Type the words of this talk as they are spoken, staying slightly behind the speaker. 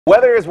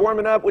Weather is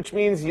warming up, which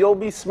means you'll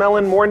be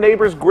smelling more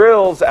neighbors'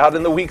 grills out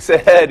in the weeks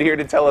ahead. Here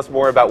to tell us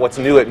more about what's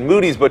new at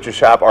Moody's Butcher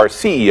Shop, our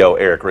CEO,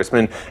 Erik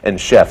Risman, and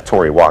Chef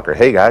Tory Walker.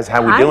 Hey, guys,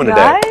 how we doing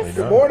today?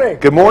 Good morning.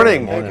 Good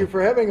morning. Thank you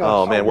for having us.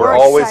 Oh, man, we're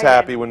always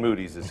happy when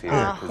Moody's is here,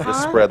 because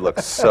this spread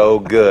looks so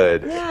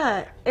good.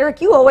 Yeah.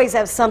 Erik, you always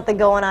have something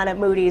going on at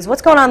Moody's.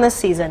 What's going on this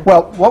season?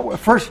 Well,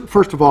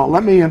 first of all,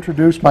 let me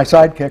introduce my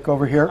sidekick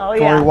over here,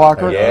 Tory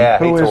Walker,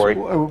 who is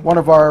one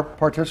of our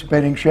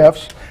participating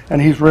chefs,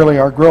 and he's really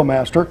our grill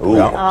master. Ooh.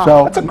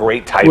 So that's a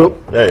great title.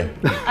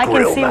 I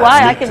can see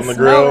why. I can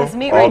smell this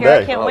meat right here.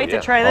 I can't wait to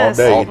try this.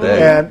 All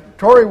day. And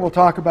Tory will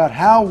talk about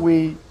how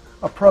we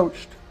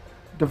approached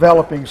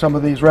developing some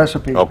of these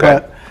recipes.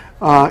 Okay.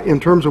 But in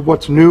terms of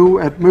what's new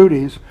at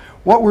Moody's,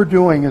 what we're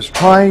doing is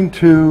trying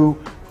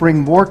to bring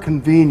more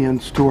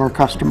convenience to our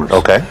customers.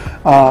 Okay.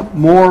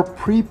 More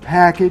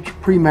prepackaged,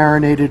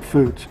 pre-marinated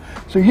foods.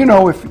 So you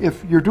know,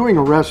 if you're doing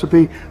a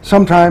recipe,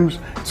 sometimes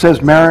it says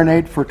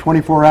marinate for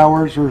 24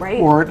 hours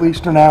or at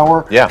least an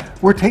hour. Yeah.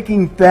 We're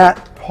taking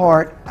that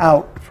part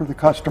out for the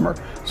customer.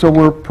 So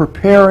we're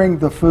preparing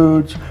the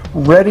foods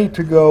ready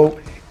to go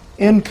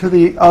into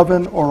the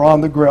oven or on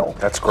the grill.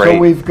 That's great. So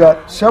we've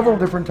got several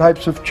different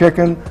types of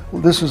chicken.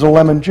 This is a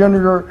lemon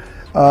ginger,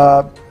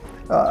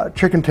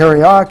 chicken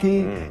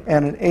teriyaki,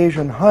 and an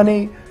Asian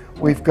honey.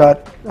 We've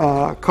got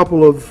a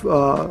couple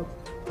of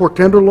pork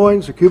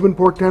tenderloins, a Cuban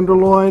pork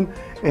tenderloin,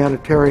 and a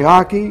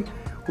teriyaki.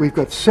 We've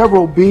got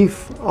several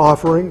beef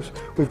offerings.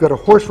 We've got a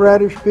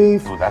horseradish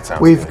beef. Ooh, that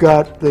sounds We've good.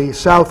 got the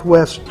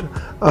Southwest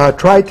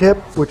tri-tip,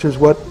 which is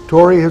what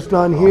Tory has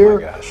done here.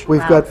 My gosh.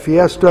 We've got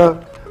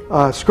Fiesta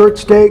skirt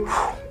steak,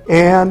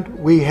 and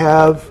we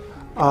have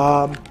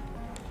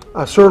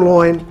a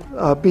sirloin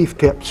beef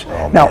tips.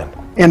 Now,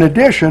 in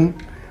addition,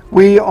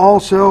 we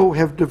also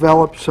have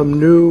developed some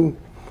new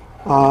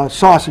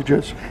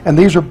sausages, and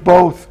these are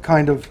both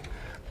kind of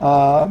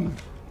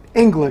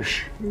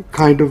English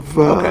kind of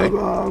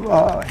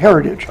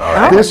heritage.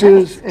 This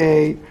is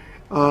a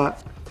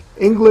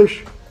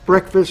English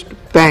breakfast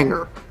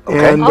banger.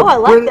 Okay. And I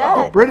like the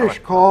that. British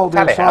call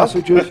their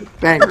sausages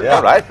bangers. Yeah,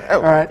 right.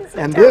 All right,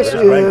 and this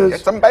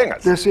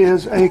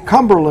is a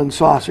Cumberland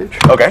sausage.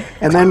 Okay.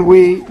 And then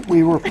we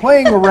were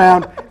playing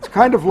around. It's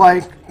kind of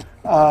like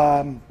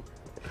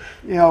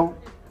you know,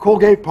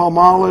 Colgate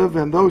Palmolive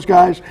and those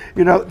guys,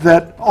 you know,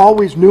 that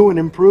always knew and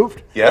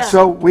improved. Yes.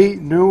 So we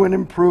knew and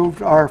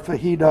improved our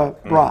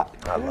fajita brat.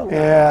 I love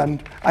that.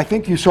 And I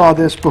think you saw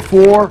this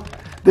before.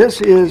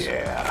 This is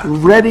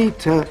ready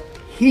to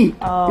heat.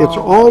 It's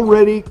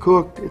already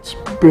cooked. It's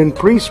been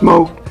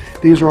pre-smoked.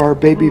 These are our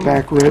baby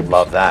back ribs.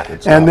 Love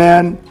that. And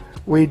then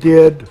we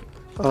did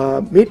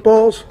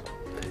meatballs,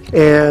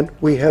 and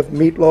we have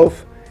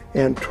meatloaf.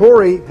 And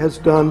Tory has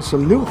done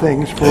some new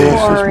things for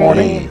us this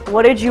morning.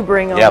 What did you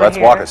bring over here? Yeah, let's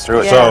walk us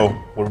through it. So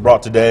what we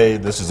brought today,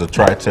 this is a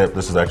tri-tip.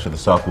 This is actually the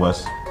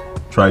Southwest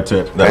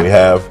tri-tip that we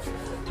have,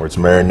 where it's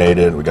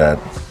marinated. We got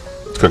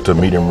cooked to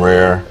medium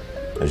rare.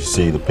 As you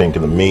see, the pink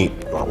of the meat.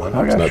 It's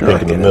not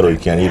pink in the middle. You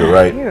can't eat it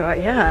right.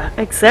 Yeah,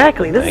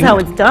 exactly. This is how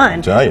it's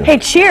done. Giant. Hey,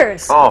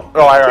 cheers. Oh,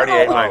 I already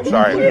ate mine.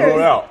 Sorry.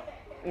 Cheers.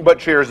 But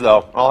cheers,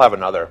 though. I'll have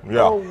another.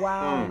 Yeah. Oh,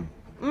 wow.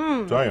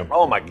 Giant.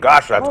 Oh, my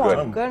gosh, that's Oh,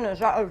 good. goodness.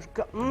 That was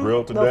good.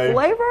 Grilled today. The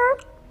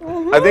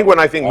flavor? I think when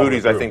I think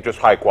Moody's, I think just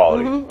high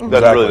quality.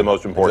 That's really the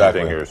most important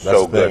thing here. It's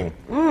so good.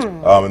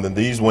 And then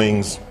these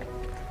wings,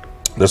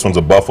 this one's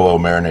a buffalo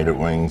marinated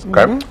wings.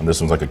 Okay. And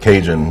this one's like a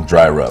Cajun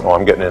dry rub. Oh,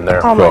 I'm getting in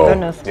there. Oh, my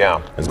goodness.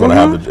 Yeah. It's going to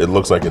have, it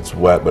looks like it's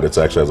wet, but it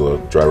actually has a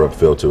dry rub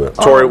feel to it.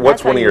 Tory, what's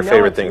that's how one of your you know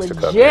favorite it's things to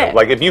cook? legit.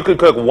 Like, if you could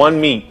cook one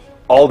meat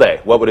all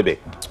day, what would it be?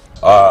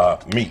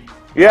 Meat.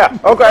 Yeah,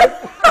 okay.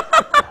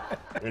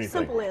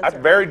 Anything. Simple answer.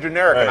 That's very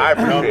generic, and I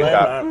appreciate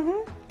that.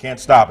 Can't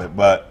stop it,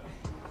 but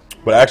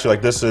actually,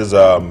 like, this is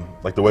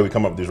like the way we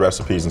come up with these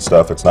recipes and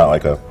stuff. It's not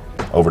like a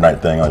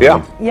overnight thing. Like,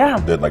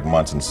 we did like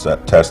months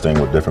and testing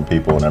with different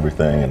people and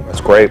everything, and That's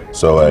great.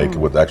 so like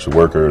with actual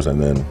workers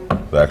and then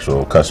the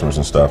actual customers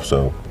and stuff.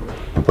 So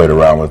we played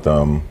around with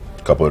them,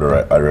 a couple of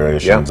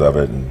iterations of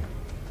it, and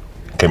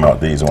came out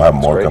with these, and we'll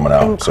have more coming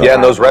out. So. Yeah,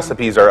 and those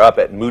recipes are up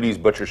at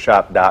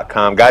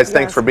moodysbutchershop.com. Guys,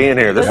 thanks for being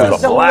here. This was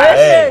a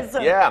delicious.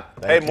 blast. Yeah.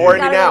 Hey, more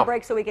in you Gotta now. take a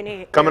break so we can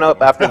eat. Coming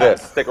up after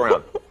this. Stick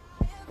around.